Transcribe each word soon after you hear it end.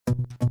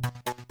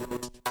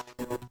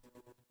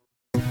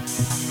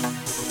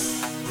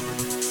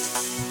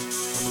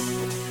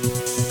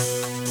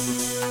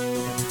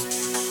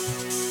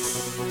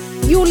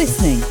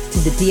listening to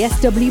the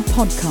DSW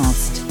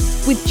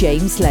podcast with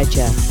James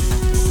Ledger.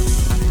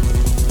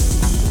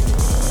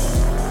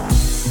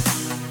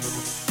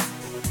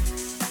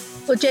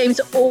 Well, James,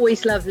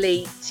 always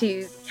lovely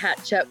to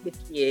catch up with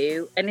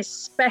you, and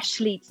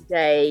especially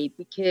today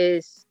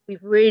because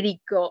we've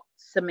really got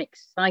some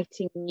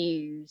exciting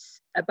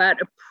news about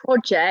a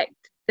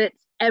project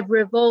that's ever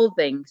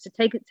evolving. So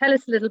tell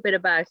us a little bit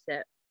about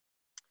it.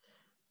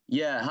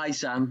 Yeah, hi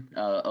Sam.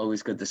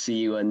 Always good to see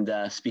you and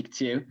speak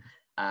to you.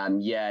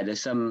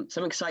 There's some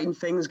exciting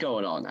things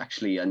going on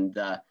actually, and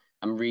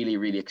I'm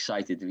really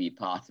excited to be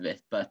part of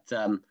it. But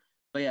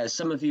yeah,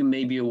 some of you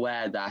may be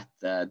aware that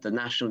the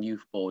National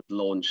Youth Board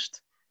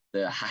launched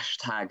the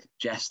hashtag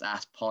Just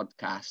Ask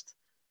podcast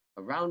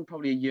around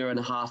probably a year and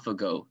a half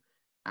ago,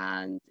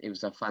 and it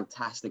was a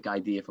fantastic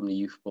idea from the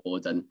Youth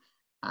Board, and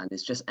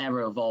it's just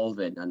ever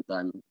evolving, and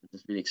I'm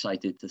just really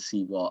excited to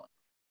see what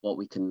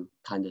we can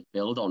kind of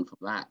build on from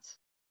that.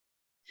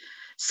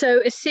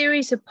 So a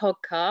series of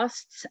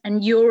podcasts,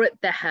 and you're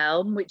at the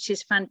helm, which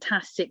is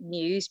fantastic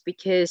news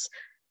because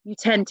you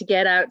tend to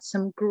get out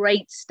some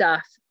great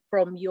stuff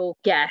from your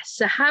guests.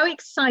 So how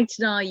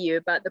excited are you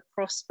about the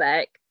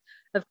prospect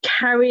of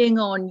carrying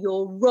on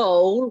your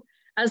role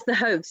as the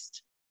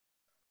host?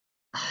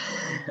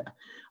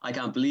 I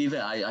can't believe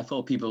it. I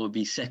thought people would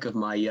be sick of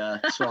my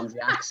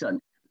Swansea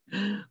accent,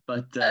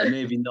 but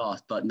maybe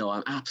not. But no,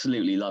 I'm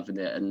absolutely loving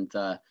it. And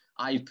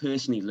I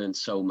personally learned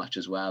so much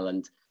as well.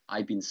 And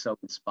I've been so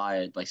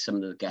inspired by some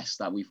of the guests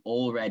that we've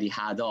already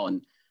had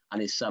on. And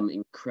there's some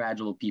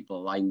incredible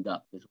people lined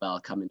up as well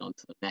coming on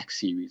to the next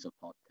series of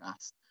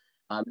podcasts.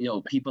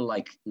 People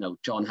like,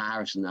 John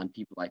Harrison and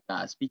people like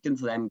that. Speaking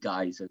to them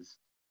guys has,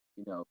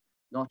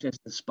 not just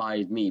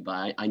inspired me,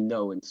 but I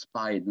know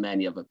inspired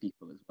many other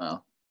people as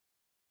well.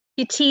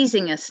 You're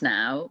teasing us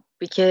now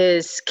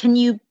because can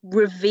you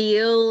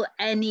reveal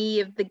any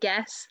of the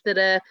guests that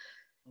are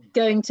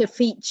going to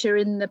feature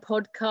in the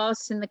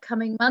podcast in the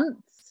coming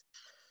months?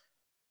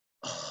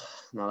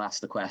 Now that's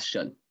the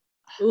question.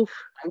 Oof.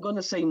 I'm going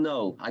to say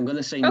no.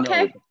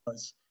 Okay.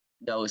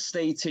 No because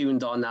stay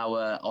tuned on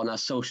our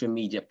social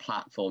media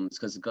platforms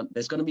because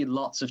there's going to be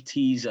lots of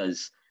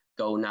teasers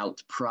going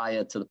out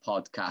prior to the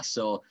podcast,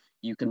 so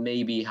you can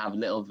maybe have a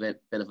little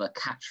bit of a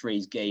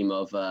catchphrase game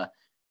of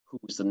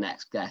who's the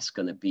next guest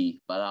going to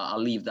be, but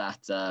I'll leave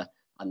that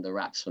under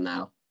wraps for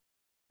now.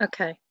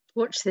 Okay,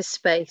 watch this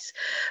space.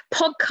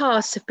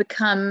 Podcasts have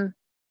become,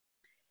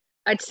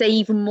 I'd say,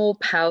 even more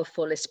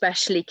powerful,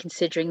 especially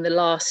considering the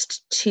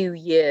last 2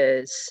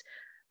 years.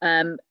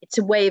 It's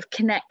a way of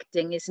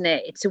connecting, isn't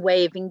it? It's a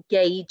way of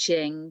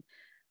engaging.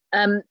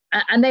 And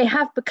they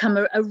have become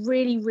a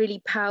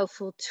really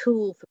powerful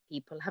tool for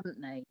people,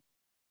 haven't they?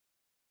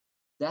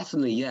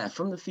 Definitely, yeah.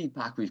 From the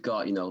feedback we've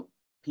got,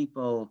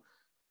 people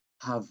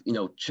have,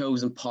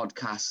 chosen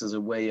podcasts as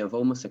a way of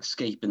almost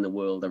escaping the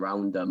world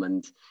around them.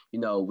 And,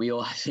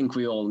 I think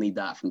we all need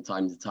that from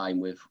time to time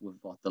with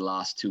what the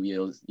last 2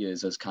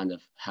 years has kind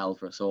of held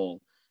for us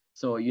all.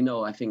 So,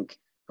 I think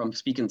from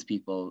speaking to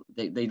people,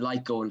 they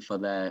like going for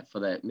their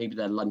maybe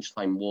their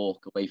lunchtime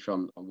walk away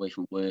from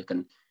work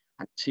and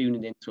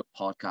tuning into a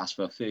podcast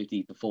for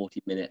 30 to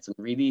 40 minutes and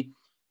really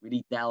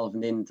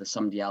delving into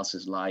somebody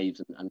else's lives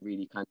and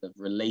really kind of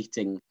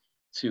relating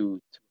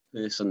to a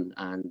person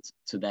and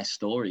to their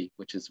story,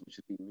 which has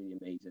been really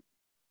amazing.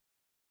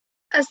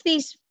 As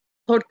these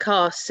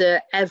podcasts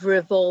are ever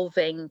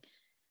evolving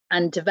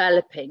and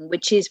developing,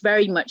 which is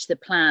very much the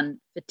plan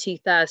for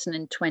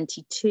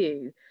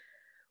 2022,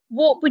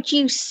 what would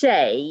you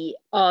say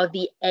are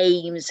the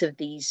aims of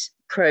these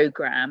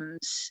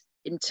programs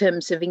in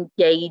terms of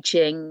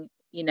engaging,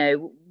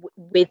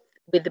 with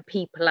the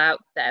people out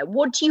there?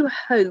 What do you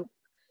hope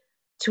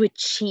to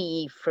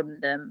achieve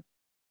from them?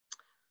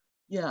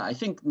 Yeah, I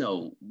think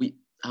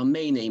our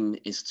main aim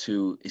is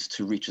to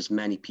reach as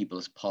many people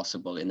as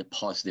possible in a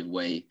positive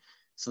way.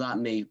 So that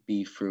may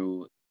be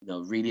through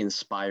really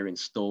inspiring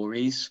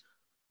stories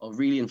or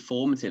really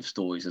informative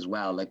stories as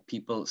well, like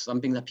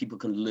something that people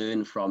can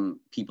learn from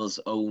people's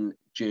own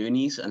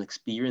journeys and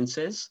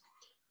experiences.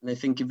 And I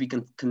think if we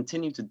can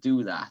continue to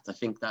do that, I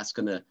think that's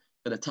gonna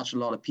touch a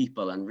lot of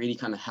people and really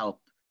kind of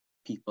help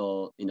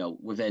people,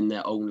 within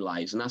their own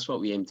lives. And that's what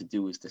we aim to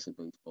do as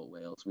Disability Sport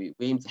Wales. We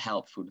aim to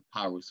help through the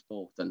power of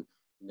sport, and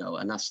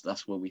and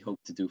that's what we hope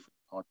to do for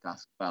the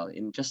podcast as well,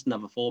 in just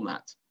another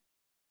format.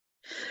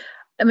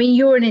 I mean,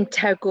 you're an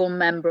integral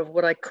member of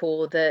what I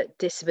call the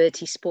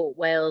Disability Sport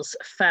Wales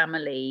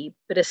family.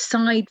 But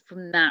aside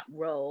from that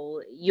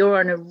role, you're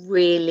on a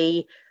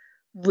really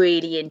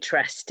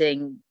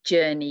interesting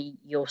journey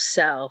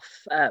yourself.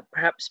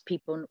 Perhaps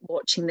people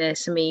watching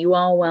this, you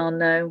are well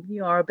known.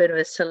 You are a bit of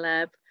a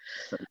celeb.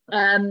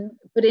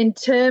 But in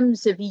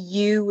terms of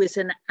you as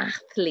an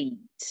athlete,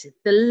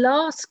 the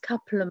last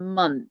couple of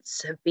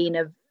months have been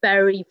a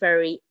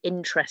very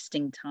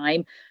interesting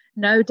time.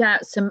 No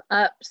doubt some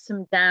ups,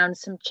 some downs,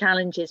 some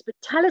challenges, but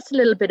tell us a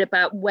little bit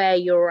about where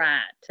you're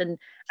at and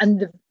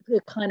the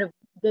kind of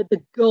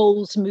the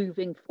goals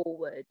moving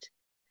forward.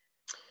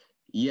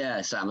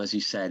 Yeah, Sam, as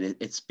you said,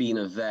 it's been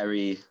a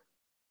very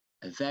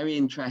a very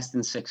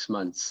interesting 6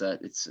 months.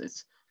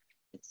 It's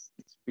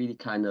really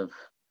kind of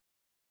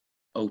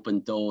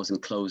opened doors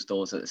and closed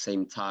doors at the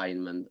same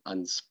time,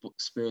 and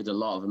spurred a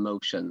lot of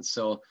emotions.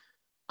 So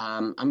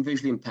I'm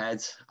visually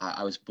impaired.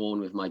 I was born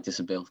with my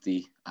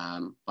disability,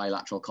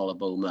 bilateral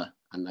coloboma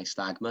and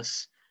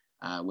nystagmus,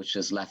 which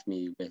has left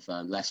me with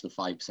less than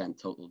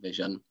 5% total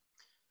vision.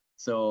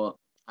 So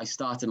I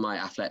started my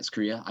athletics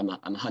career. I'm a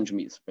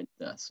 100-meter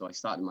sprinter. So I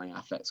started my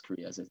athletics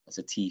career as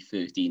a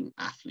T13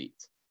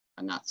 athlete.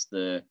 And that's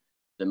the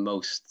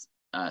most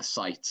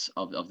sites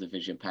of the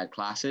visually impaired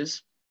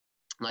classes.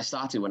 And I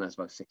started when I was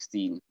about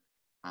 16,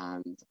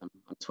 and I'm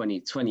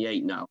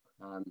 28 now.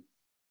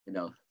 You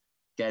know,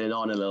 getting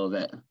on a little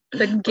bit.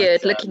 Looking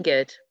good, looking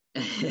good.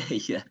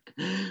 Yeah,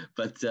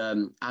 but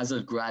as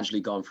I've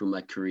gradually gone through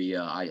my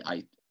career,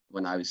 I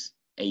when I was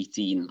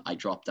 18, I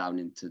dropped down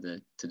into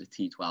the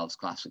T12s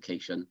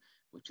classification,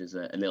 which is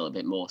a little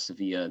bit more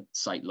severe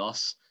sight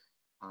loss.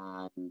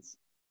 And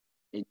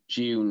in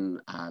June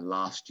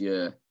last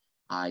year,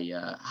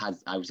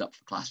 I was up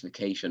for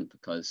classification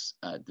because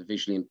the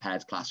visually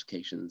impaired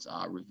classifications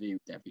are reviewed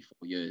every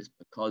 4 years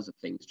because of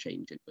things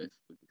changing with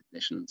the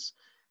conditions.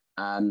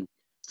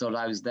 So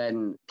I was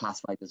then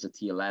classified as a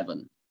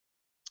T11,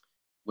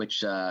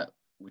 which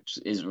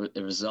is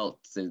a result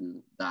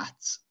in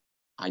that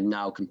I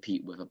now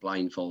compete with a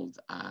blindfold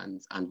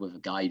and with a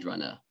guide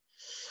runner.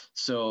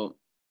 So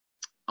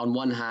on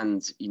one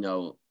hand,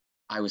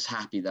 I was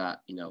happy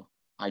that,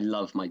 I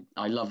love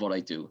what I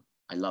do.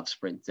 I love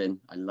sprinting.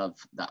 I love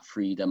that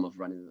freedom of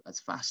running as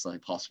fast as I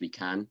possibly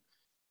can.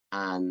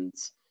 And,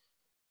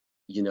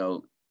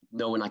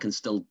 knowing I can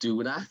still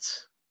do that,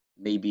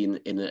 maybe in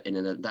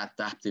an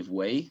adaptive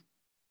way,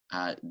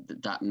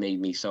 that made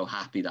me so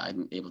happy that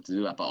I'm able to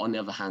do that. But on the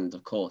other hand,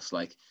 of course,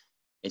 like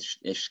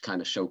it's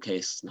kind of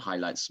showcased and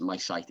highlights my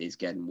sight is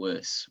getting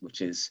worse, which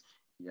is,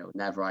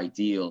 never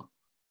ideal.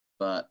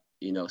 But,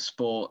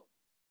 sport,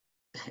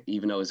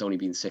 even though it's only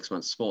been 6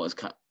 months, sport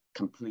has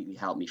completely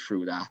helped me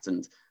through that.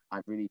 And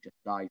I've really just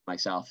dived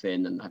myself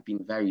in, and I've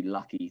been very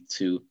lucky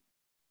to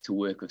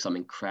work with some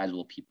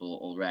incredible people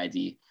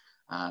already.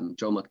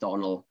 Joe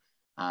McDonnell,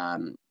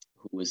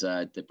 who was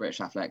the British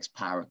Athletics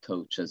para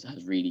coach, has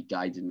really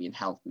guided me and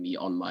helped me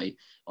on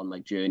my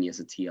journey as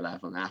a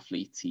T11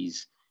 athlete.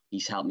 He's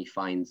helped me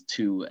find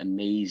 2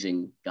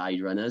 amazing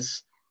guide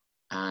runners,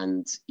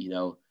 and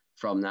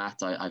from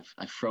that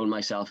I've thrown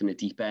myself in the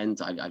deep end.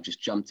 I've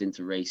just jumped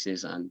into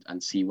races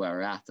and see where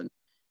we're at,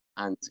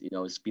 and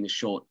it's been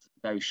a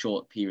very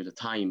short period of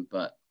time,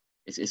 but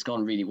it's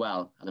gone really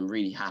well, and I'm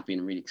really happy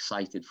and really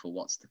excited for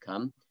what's to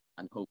come.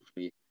 And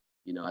hopefully,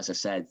 as I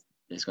said,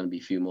 there's going to be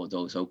a few more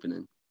doors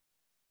opening.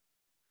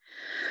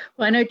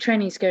 Well, I know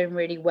training's going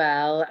really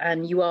well,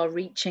 and you are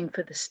reaching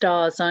for the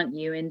stars, aren't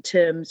you, in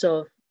terms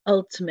of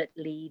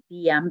ultimately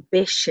the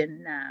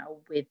ambition now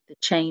with the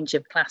change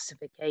of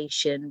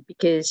classification,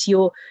 because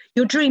you're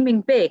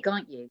dreaming big,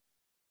 aren't you?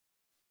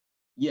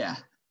 Yeah,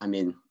 I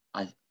mean,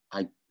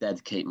 I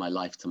dedicate my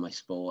life to my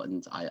sport,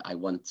 and I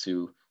want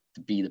to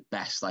be the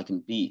best I can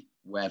be,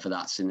 whether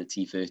that's in the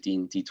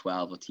T13,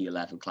 T12 or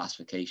T11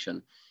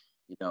 classification.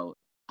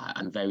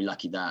 I'm very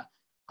lucky that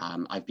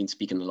I've been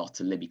speaking a lot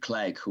to Libby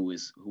Clegg, who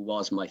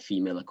was my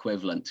female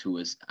equivalent, who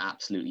has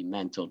absolutely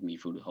mentored me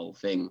through the whole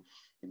thing,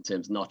 in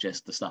terms of not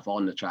just the stuff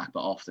on the track,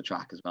 but off the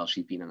track as well.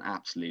 She's been an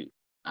absolute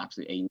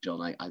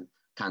angel, and I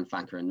can't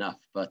thank her enough.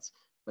 But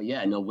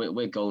yeah, no,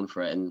 we're going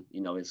for it. And,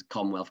 it's a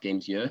Commonwealth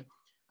Games year.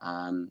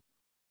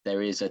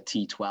 There is a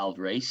T12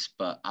 race,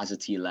 but as a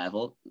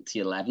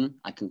T11,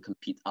 I can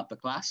compete upper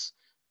class.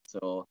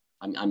 So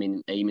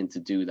I'm aiming to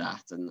do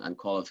that, and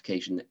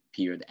qualification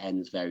period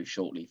ends very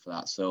shortly for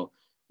that. So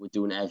we're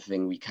doing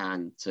everything we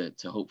can to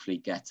hopefully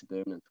get to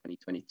Birmingham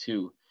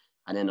 2022.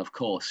 And then, of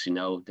course,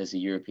 there's the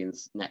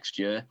Europeans next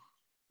year,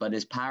 but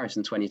there's Paris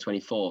in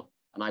 2024,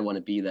 and I want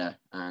to be there,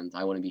 and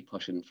I want to be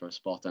pushing for a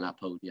spot on that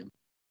podium.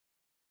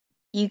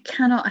 You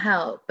cannot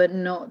help but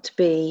not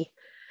be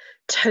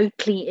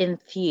totally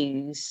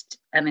enthused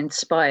and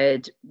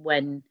inspired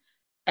when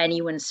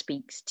anyone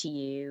speaks to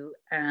you.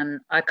 And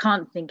I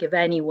can't think of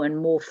anyone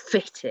more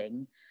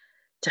fitting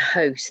to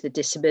host the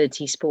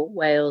Disability Sport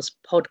Wales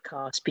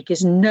podcast,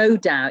 because no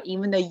doubt,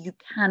 even though you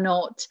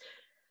cannot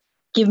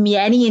give me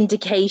any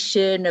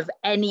indication of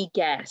any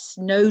guess,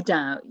 no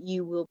doubt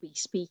you will be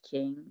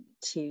speaking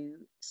to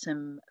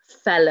some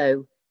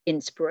fellow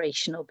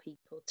inspirational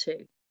people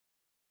too.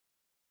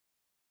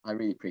 I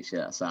really appreciate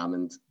that, Sam.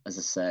 And as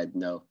I said,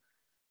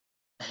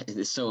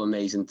 it's so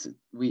amazing.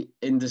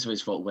 In Disability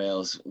Sport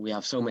Wales, we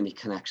have so many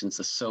connections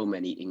to so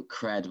many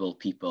incredible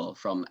people,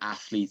 from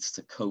athletes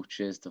to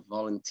coaches to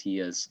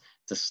volunteers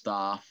to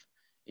staff.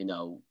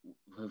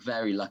 We're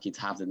very lucky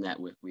to have the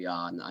network we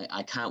are, and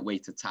I can't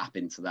wait to tap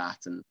into that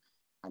and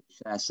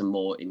share some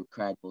more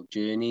incredible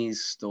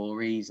journeys,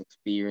 stories,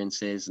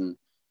 experiences, and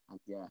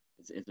yeah,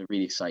 it's a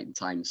really exciting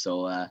time.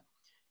 So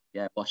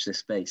yeah, watch this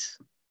space.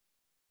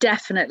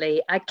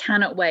 Definitely, I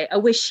cannot wait. I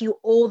wish you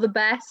all the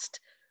best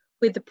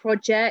with the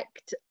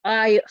project.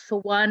 I,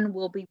 for one,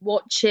 will be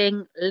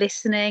watching,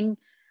 listening,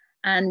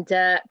 and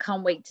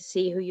can't wait to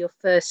see who your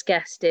first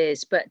guest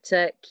is. But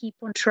keep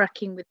on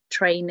trucking with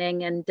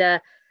training, and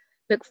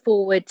look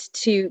forward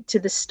to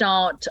the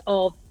start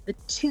of the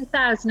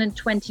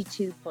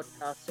 2022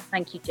 podcast. So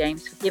thank you,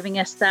 James, for giving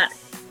us that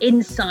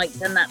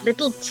insight and that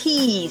little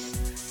tease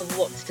of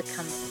what's to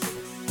come.